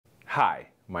Hi,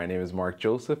 my name is Marck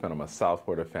Joseph and I'm a South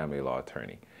Florida family law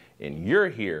attorney. And you're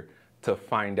here to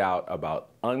find out about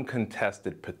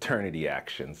uncontested paternity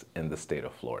actions in the state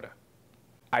of Florida.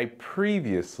 I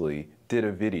previously did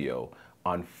a video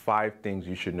on 5 things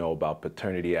you should know about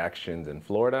paternity actions in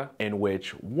Florida, in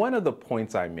which one of the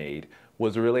points I made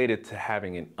was related to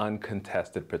having an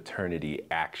uncontested paternity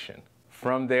action.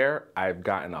 From there, I've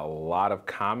gotten a lot of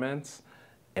comments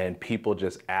and people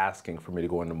just asking for me to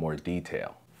go into more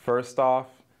detail. First off,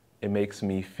 it makes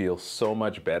me feel so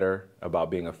much better about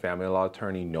being a family law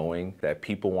attorney knowing that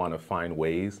people want to find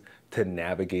ways to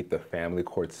navigate the family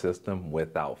court system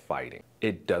without fighting.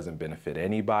 It doesn't benefit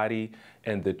anybody,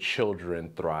 and the children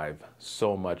thrive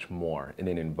so much more in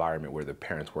an environment where the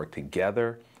parents work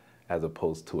together as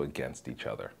opposed to against each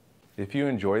other. If you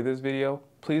enjoy this video,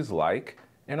 please like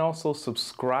and also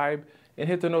subscribe and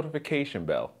hit the notification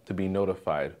bell to be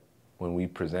notified when we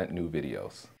present new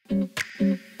videos.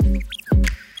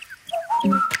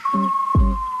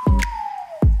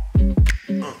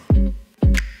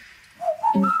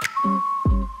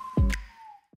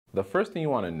 The first thing you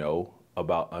want to know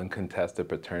about uncontested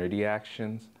paternity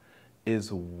actions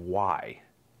is why.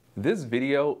 This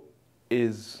video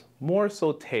is more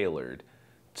so tailored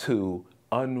to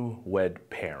unwed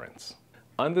parents.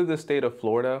 Under the state of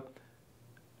Florida,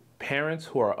 parents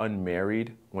who are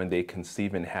unmarried when they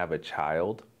conceive and have a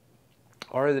child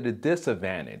are at a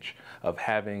disadvantage of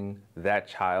having that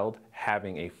child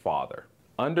having a father.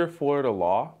 Under Florida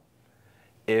law,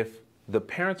 if the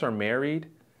parents are married,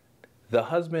 the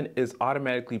husband is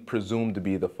automatically presumed to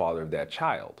be the father of that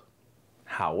child.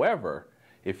 However,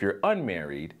 if you're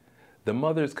unmarried, the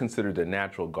mother is considered the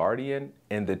natural guardian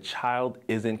and the child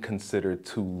isn't considered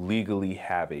to legally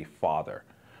have a father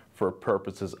for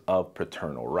purposes of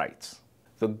paternal rights.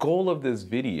 The goal of this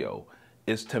video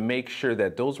is to make sure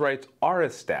that those rights are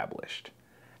established.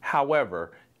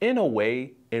 However, in a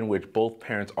way in which both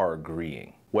parents are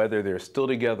agreeing. Whether they're still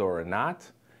together or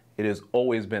not, it is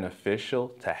always beneficial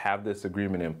to have this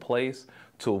agreement in place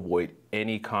to avoid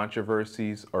any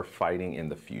controversies or fighting in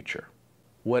the future.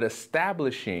 What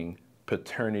establishing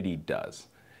paternity does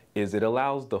is it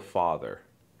allows the father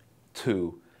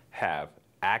to have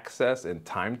access and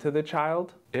time to the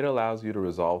child. It allows you to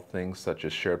resolve things such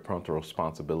as shared parental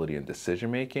responsibility and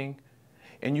decision making.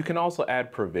 And you can also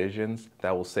add provisions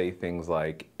that will say things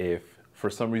like, if for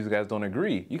some reason you guys don't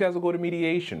agree, you guys will go to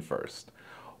mediation first.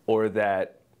 Or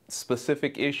that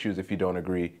specific issues, if you don't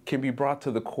agree, can be brought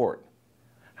to the court.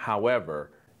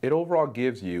 However, it overall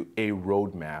gives you a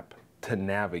roadmap to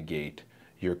navigate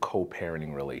your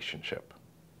co-parenting relationship.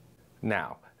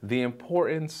 Now, the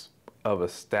importance of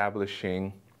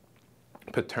establishing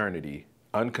paternity,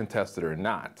 uncontested or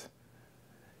not,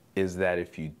 is that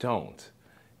if you don't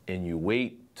and you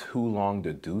wait too long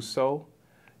to do so,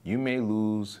 you may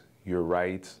lose your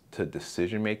rights to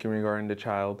decision making regarding the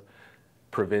child,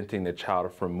 preventing the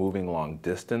child from moving long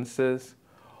distances,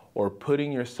 or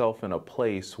putting yourself in a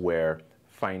place where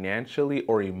financially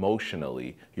or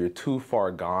emotionally you're too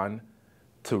far gone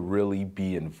to really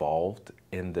be involved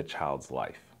in the child's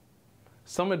life.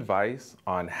 Some advice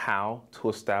on how to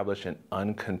establish an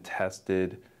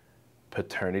uncontested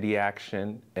paternity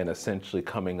action and essentially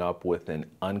coming up with an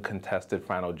uncontested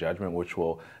final judgment which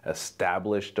will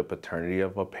establish the paternity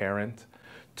of a parent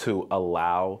to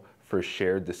allow for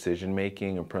shared decision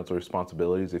making and parental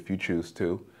responsibilities if you choose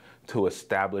to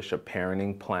establish a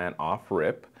parenting plan off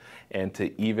rip, and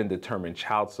to even determine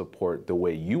child support the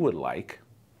way you would like.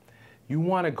 You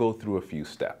want to go through a few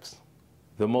steps.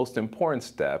 The most important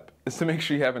step is to make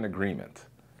sure you have an agreement.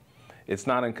 It's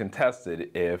not uncontested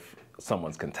if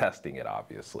someone's contesting it,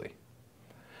 obviously.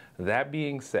 That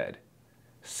being said,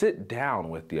 sit down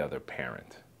with the other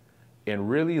parent and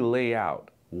really lay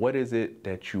out what is it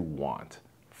that you want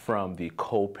from the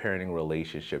co-parenting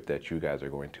relationship that you guys are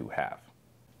going to have.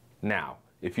 Now,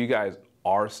 if you guys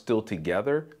are still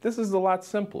together, this is a lot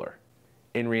simpler.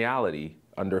 In reality,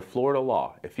 under Florida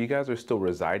law, if you guys are still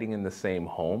residing in the same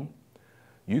home,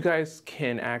 you guys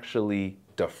can actually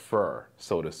defer,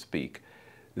 so to speak,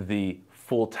 the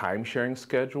full time sharing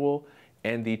schedule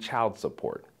and the child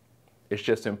support. It's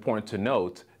just important to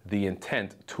note the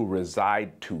intent to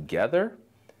reside together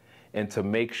and to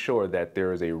make sure that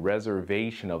there is a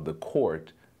reservation of the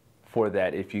court for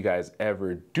that if you guys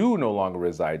ever do no longer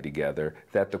reside together,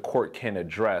 that the court can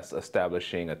address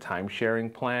establishing a time sharing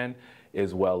plan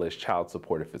as well as child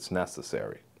support if it's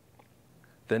necessary.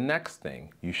 The next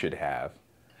thing you should have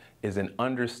is an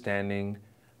understanding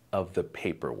of the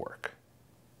paperwork.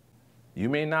 You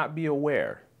may not be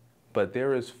aware, but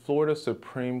there is Florida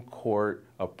Supreme Court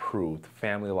approved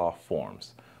family law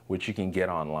forms, which you can get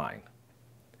online.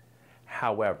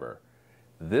 However,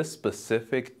 this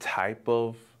specific type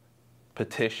of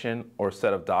petition or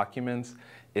set of documents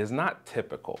is not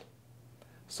typical.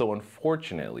 So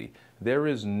unfortunately, there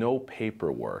is no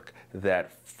paperwork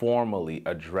that formally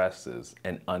addresses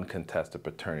an uncontested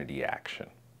paternity action.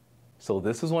 So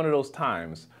this is one of those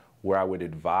times where I would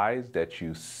advise that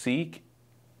you seek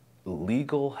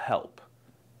legal help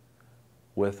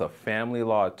with a family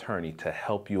law attorney to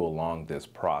help you along this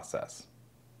process.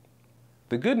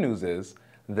 The good news is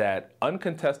that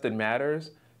uncontested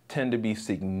matters tend to be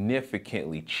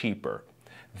significantly cheaper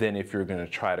than if you're going to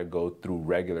try to go through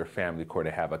regular family court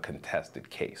to have a contested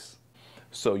case.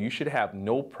 So you should have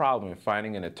no problem in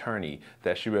finding an attorney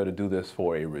that should be able to do this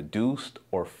for a reduced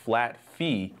or flat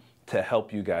fee to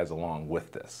help you guys along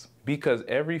with this. Because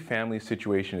every family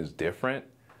situation is different,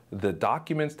 the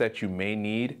documents that you may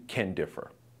need can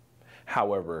differ.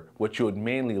 However, what you would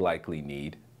mainly likely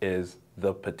need is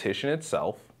the petition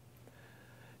itself,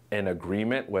 an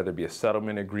agreement, whether it be a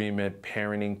settlement agreement,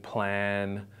 parenting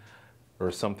plan,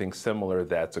 or something similar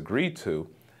that's agreed to,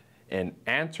 an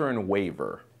answer and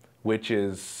waiver, which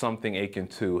is something akin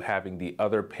to having the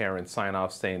other parent sign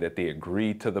off saying that they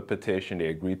agreed to the petition, they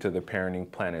agreed to the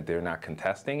parenting plan, and they're not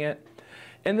contesting it,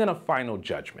 and then a final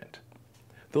judgment.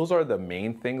 Those are the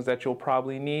main things that you'll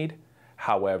probably need.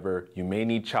 However, you may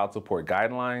need child support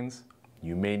guidelines,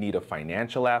 you may need a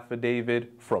financial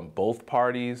affidavit from both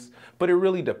parties, but it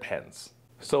really depends.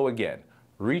 So again,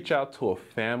 reach out to a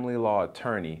family law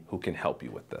attorney who can help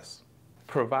you with this,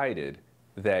 provided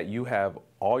that you have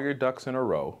all your ducks in a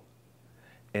row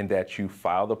and that you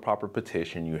file the proper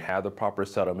petition, you have the proper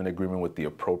settlement agreement with the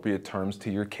appropriate terms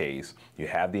to your case, you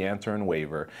have the answer and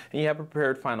waiver, and you have a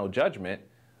prepared final judgment.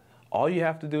 All you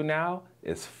have to do now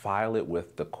is file it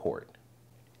with the court.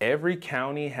 Every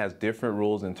county has different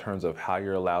rules in terms of how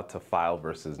you're allowed to file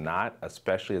versus not,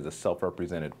 especially as a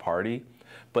self-represented party.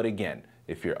 But again,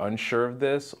 if you're unsure of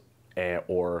this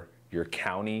or your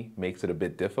county makes it a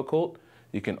bit difficult,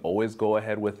 you can always go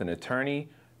ahead with an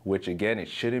attorney, which again, it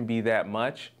shouldn't be that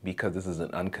much because this is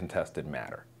an uncontested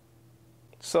matter.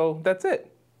 So that's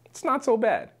it. It's not so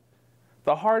bad.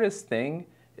 The hardest thing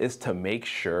is to make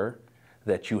sure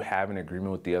that you have an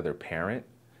agreement with the other parent.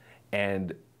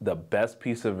 And the best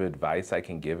piece of advice I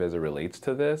can give as it relates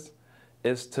to this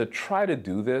is to try to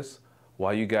do this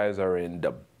while you guys are in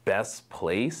the best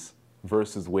place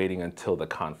versus waiting until the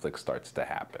conflict starts to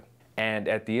happen. And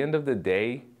at the end of the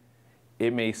day,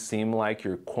 it may seem like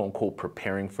you're quote unquote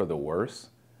preparing for the worst,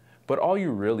 but all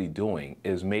you're really doing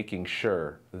is making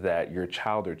sure that your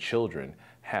child or children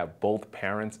have both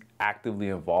parents actively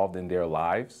involved in their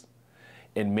lives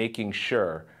and making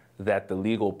sure that the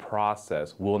legal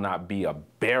process will not be a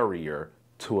barrier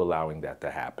to allowing that to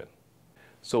happen.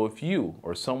 So if you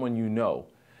or someone you know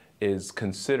is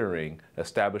considering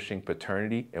establishing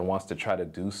paternity and wants to try to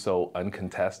do so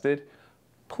uncontested,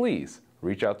 please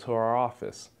reach out to our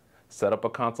office, set up a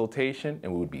consultation,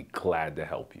 and we would be glad to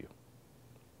help you.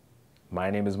 My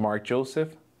name is Marck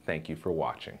Joseph. Thank you for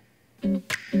watching.